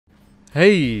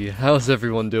Hey, how's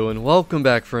everyone doing? Welcome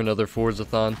back for another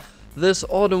Forzathon. This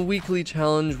Autumn Weekly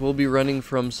Challenge will be running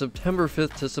from September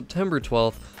 5th to September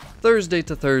 12th, Thursday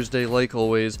to Thursday like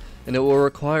always, and it will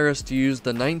require us to use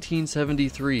the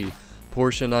 1973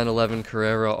 Porsche 911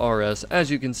 Carrera RS. As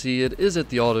you can see, it is at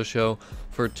the auto show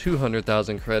for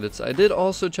 200,000 credits. I did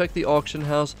also check the auction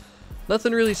house.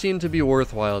 Nothing really seemed to be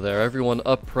worthwhile there. Everyone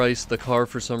uppriced the car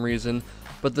for some reason.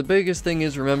 But the biggest thing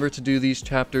is remember to do these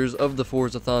chapters of the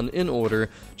Forzathon in order,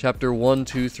 chapter 1,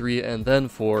 2, 3, and then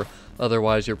 4,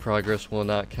 otherwise your progress will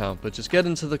not count. But just get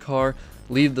into the car,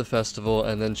 leave the festival,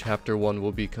 and then chapter 1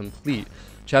 will be complete.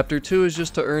 Chapter 2 is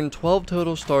just to earn 12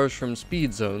 total stars from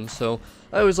speed zones, so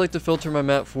I always like to filter my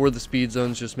map for the speed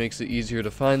zones, just makes it easier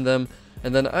to find them.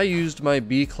 And then I used my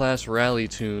B-Class Rally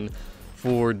tune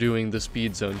for doing the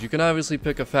speed zones. You can obviously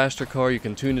pick a faster car, you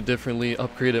can tune it differently,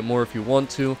 upgrade it more if you want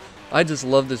to. I just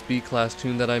love this B-Class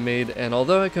tune that I made, and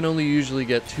although I can only usually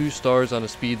get 2 stars on a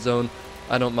speed zone,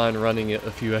 I don't mind running it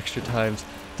a few extra times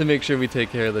to make sure we take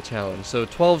care of the challenge. So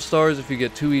 12 stars, if you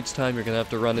get 2 each time, you're going to have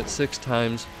to run it 6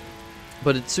 times.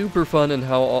 But it's super fun, and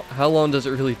how long does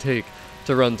it really take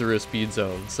to run through a speed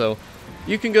zone? So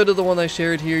you can go to the one I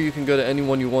shared here, you can go to any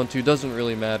one you want to, doesn't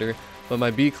really matter. But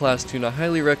my B-Class tune, I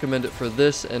highly recommend it for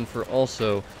this and for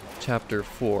also Chapter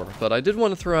 4. But I did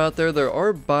want to throw out there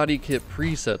are body kit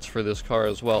presets for this car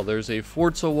as well. There's a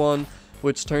Forza one,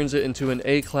 which turns it into an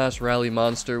A-Class Rally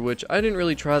Monster, which I didn't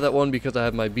really try that one because I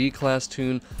have my B-Class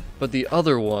tune, but the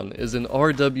other one is an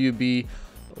RWB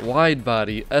wide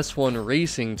body S1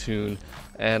 racing tune,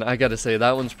 and I gotta say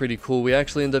that one's pretty cool. We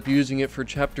actually end up using it for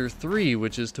Chapter 3,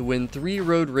 which is to win 3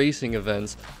 road racing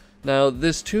events. Now,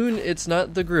 this tune, it's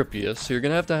not the grippiest, so you're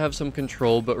going to have some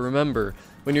control, but remember,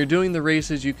 when you're doing the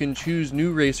races, you can choose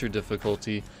new racer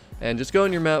difficulty, and just go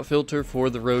in your map filter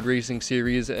for the road racing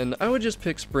series, and I would just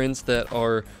pick sprints that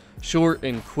are short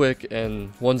and quick,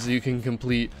 and ones that you can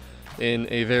complete in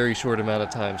a very short amount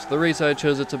of time. So the race I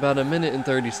chose, it's about 1 minute and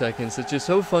 30 seconds. It's just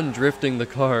so fun drifting the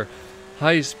car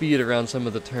high speed around some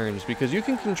of the turns, because you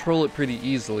can control it pretty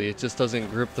easily, it just doesn't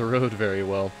grip the road very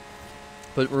well.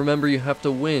 But remember, you have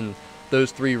to win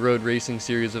those 3 road racing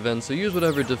series events, so use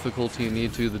whatever difficulty you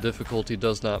need to, the difficulty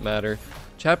does not matter.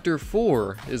 Chapter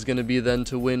 4 is going to be then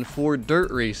to win 4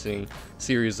 dirt racing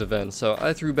series events, so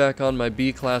I threw back on my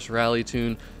B-Class Rally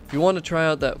tune. If you want to try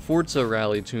out that Forza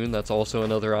Rally tune, that's also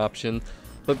another option.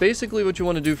 But basically what you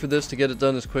want to do for this to get it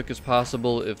done as quick as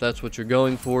possible, if that's what you're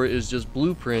going for, is just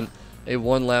blueprint a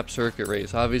 1-lap circuit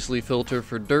race. Obviously filter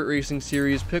for dirt racing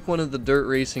series, pick one of the dirt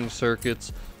racing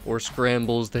circuits, or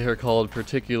scrambles they are called,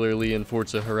 particularly in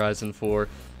Forza Horizon 4,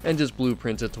 and just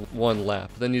blueprint it to 1 lap.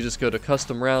 Then you just go to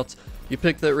custom routes, you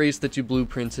pick that race that you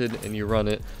blueprinted, and you run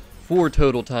it 4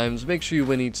 total times. Make sure you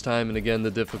win each time, and again,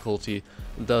 the difficulty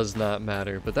does not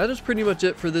matter. But that is pretty much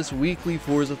it for this weekly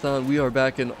Forzathon. We are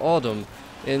back in autumn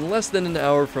in less than an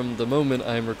hour from the moment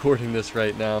I am recording this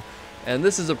right now, and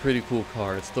this is a pretty cool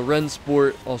car. It's the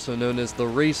Rennsport, also known as the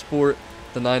Racesport,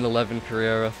 the 911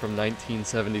 Carrera from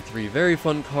 1973. Very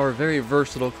fun car, very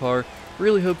versatile car.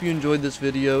 Really hope you enjoyed this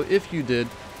video. If you did,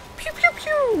 pew pew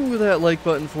pew that like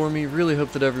button for me. Really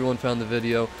hope that everyone found the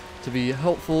video to be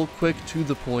helpful, quick, to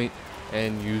the point,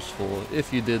 and useful.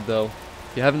 If you did though,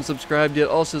 if you haven't subscribed yet,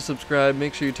 also subscribe.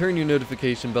 Make sure you turn your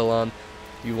notification bell on.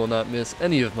 You will not miss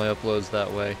any of my uploads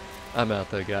that way. I'm out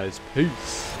there, guys.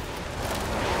 Peace.